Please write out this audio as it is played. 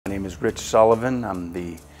name is Rich Sullivan. I'm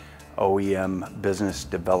the OEM Business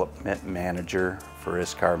Development Manager for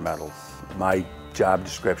ISCAR Metals. My job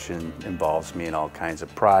description involves me in all kinds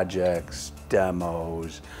of projects,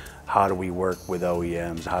 demos, how do we work with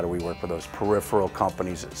OEMs, how do we work with those peripheral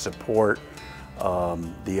companies that support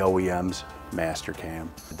the OEMs, Mastercam.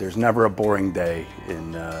 There's never a boring day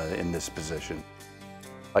in this position.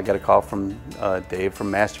 I got a call from Dave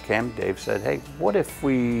from Mastercam. Dave said, hey, what if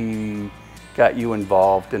we got you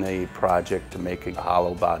involved in a project to make a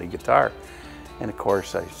hollow body guitar? And of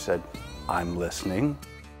course I said, I'm listening.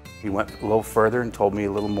 He went a little further and told me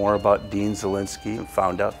a little more about Dean Zelinsky and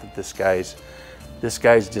found out that this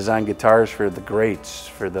guy's designed guitars for the greats,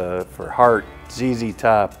 for Heart, ZZ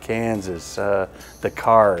Top, Kansas, the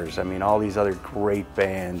Cars, I mean all these other great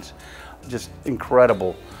bands. Just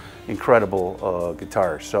incredible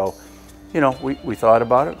guitars. So, you know, we thought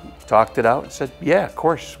about it, talked it out and said, yeah, of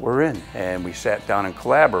course, we're in. And we sat down and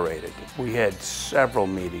collaborated. We had several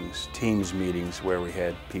meetings, teams meetings, where we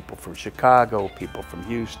had people from Chicago, people from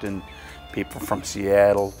Houston, people from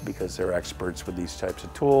Seattle, because they're experts with these types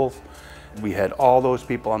of tools. We had all those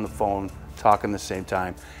people on the phone talking at the same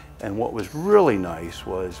time. And what was really nice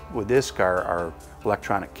was with ISCAR, our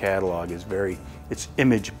electronic catalog is it's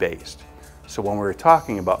image-based. So when we're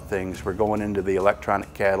talking about things, we're going into the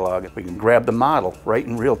electronic catalog, we can grab the model right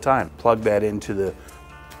in real time, plug that into the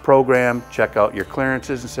program, check out your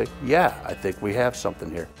clearances and say, yeah, I think we have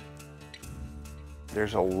something here.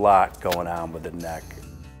 There's a lot going on with the neck.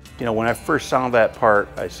 You know, when I first saw that part,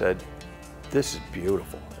 I said, this is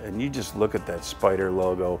beautiful. And you just look at that Spyder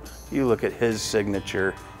logo, you look at his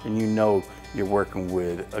signature, and you know you're working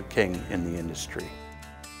with a king in the industry.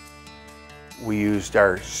 We used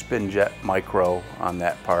our Spinjet micro on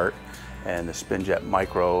that part, and the Spinjet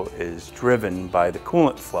micro is driven by the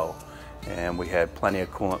coolant flow. And we had plenty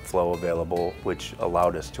of coolant flow available, which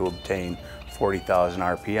allowed us to obtain 40,000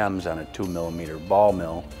 RPMs on a 2mm ball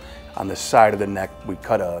mill. On the side of the neck, we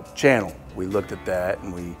cut a channel. We looked at that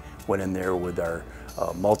and we went in there with our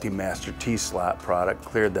multi-master T-slot product,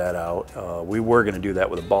 cleared that out. We were going to do that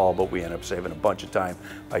with a ball, but we ended up saving a bunch of time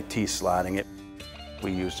by T-slotting it.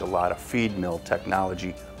 We used a lot of feed mill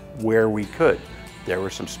technology where we could. There were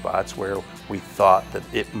some spots where we thought that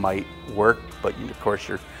it might work, but of course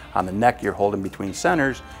you're on the neck, you're holding between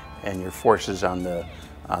centers, and your forces on the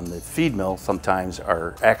feed mill sometimes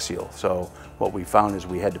are axial. So what we found is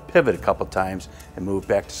we had to pivot a couple times and move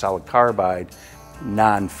back to solid carbide,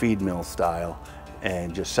 non-feed mill style,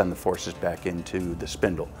 and just send the forces back into the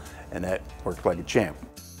spindle. And that worked like a champ.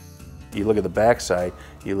 You look at the backside,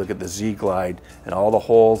 you look at the Z-Glide and all the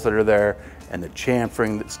holes that are there and the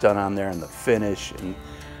chamfering that's done on there and the finish. And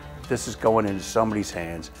this is going into somebody's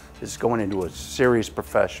hands. This is going into a serious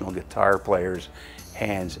professional guitar player's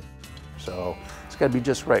hands. So it's got to be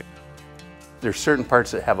just right. There's certain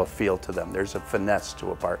parts that have a feel to them. There's a finesse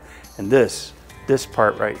to a part. And this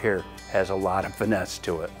part right here has a lot of finesse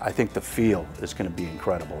to it. I think the feel is going to be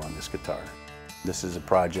incredible on this guitar. This is a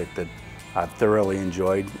project that I've thoroughly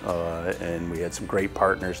enjoyed, and we had some great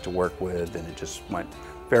partners to work with, and it just went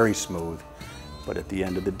very smooth. But at the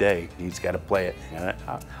end of the day, he's got to play it. And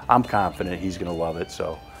I'm confident he's going to love it,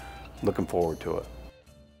 so looking forward to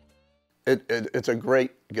it. It's a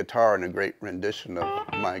great guitar and a great rendition of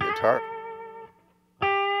my guitar.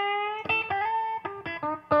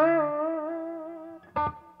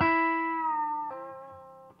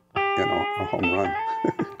 You know, a home run.